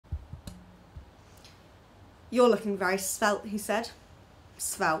You're looking very svelte, he said.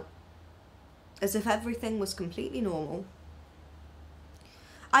 Svelte. As if everything was completely normal.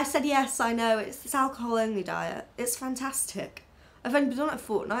 I said, yes, I know, it's this alcohol-only diet. It's fantastic. I've only been on it a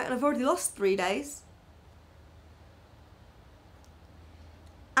fortnight and I've already lost 3 days.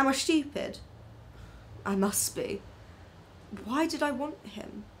 Am I stupid? I must be. Why did I want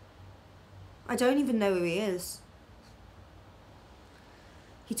him? I don't even know who he is.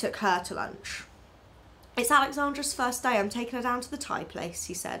 He took her to lunch. It's Alexandra's first day. I'm taking her down to the Thai place,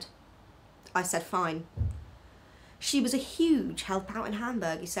 he said. I said, fine. She was a huge help out in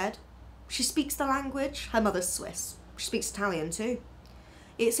Hamburg, he said. She speaks the language. Her mother's Swiss. She speaks Italian too.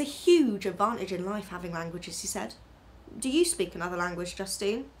 It's a huge advantage in life having languages, he said. Do you speak another language,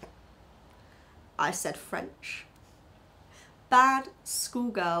 Justine? I said French. Bad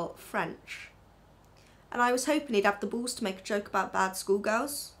schoolgirl French. And I was hoping he'd have the balls to make a joke about bad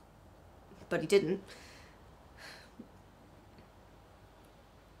schoolgirls. But he didn't.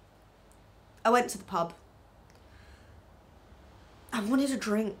 I went to the pub. I wanted a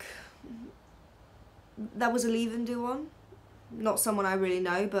drink. There was a leave-and-do on. Not someone I really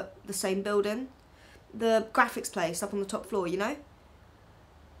know, but the same building. The graphics place up on the top floor, you know?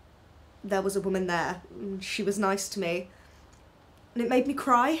 There was a woman there. She was nice to me. And it made me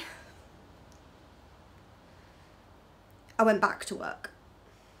cry. I went back to work.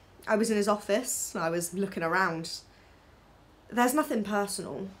 I was in his office. I was looking around. There's nothing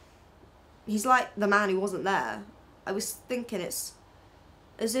personal. He's like the man who wasn't there. I was thinking it's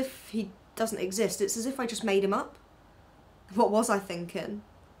as if he doesn't exist. It's as if I just made him up. What was I thinking?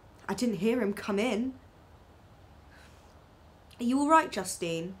 I didn't hear him come in. Are you all right,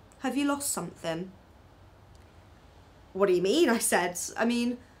 Justine? Have you lost something? What do you mean? I said. I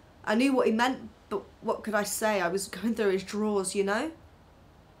mean, I knew what he meant, but what could I say? I was going through his drawers, you know?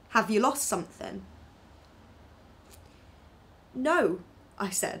 Have you lost something? No, I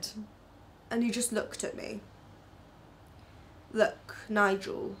said. And he just looked at me. Look,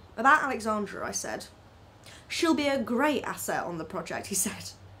 Nigel, about Alexandra, I said. She'll be a great asset on the project, he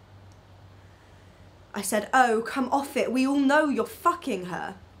said. I said, oh, come off it. We all know you're fucking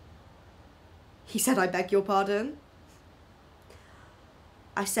her. He said, I beg your pardon.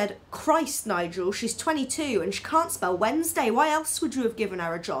 I said, Christ, Nigel, she's 22 and she can't spell Wednesday. Why else would you have given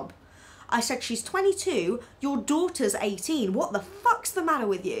her a job? I said, she's 22, your daughter's 18. What the fuck's the matter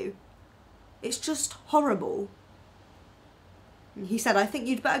with you? It's just horrible. And he said, I think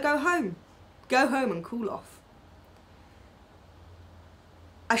you'd better go home. Go home and cool off.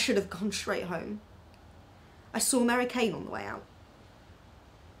 I should have gone straight home. I saw Mary Kane on the way out.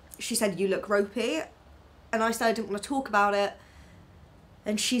 She said, you look ropey. And I said I didn't want to talk about it.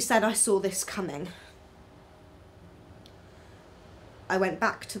 And she said, I saw this coming. I went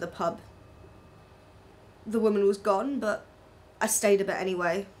back to the pub. The woman was gone, but I stayed a bit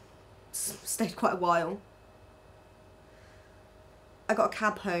anyway. Stayed quite a while. I got a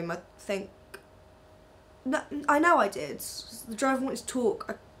cab home, I think. No, I know I did. The driver wanted to talk.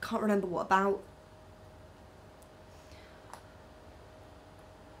 I can't remember what about.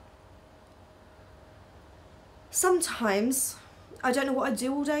 Sometimes I don't know what I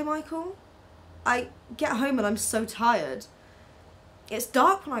do all day, Michael. I get home and I'm so tired. It's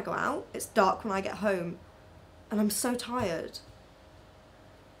dark when I go out. It's dark when I get home. And I'm so tired.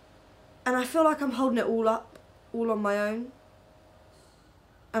 And I feel like I'm holding it all up, all on my own.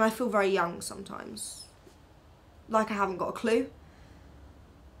 And I feel very young sometimes. Like I haven't got a clue.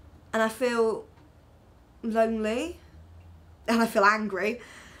 And I feel lonely. And I feel angry.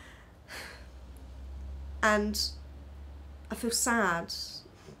 And I feel sad.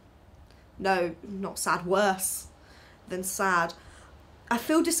 No, not sad, worse than sad. I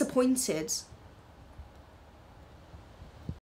feel disappointed.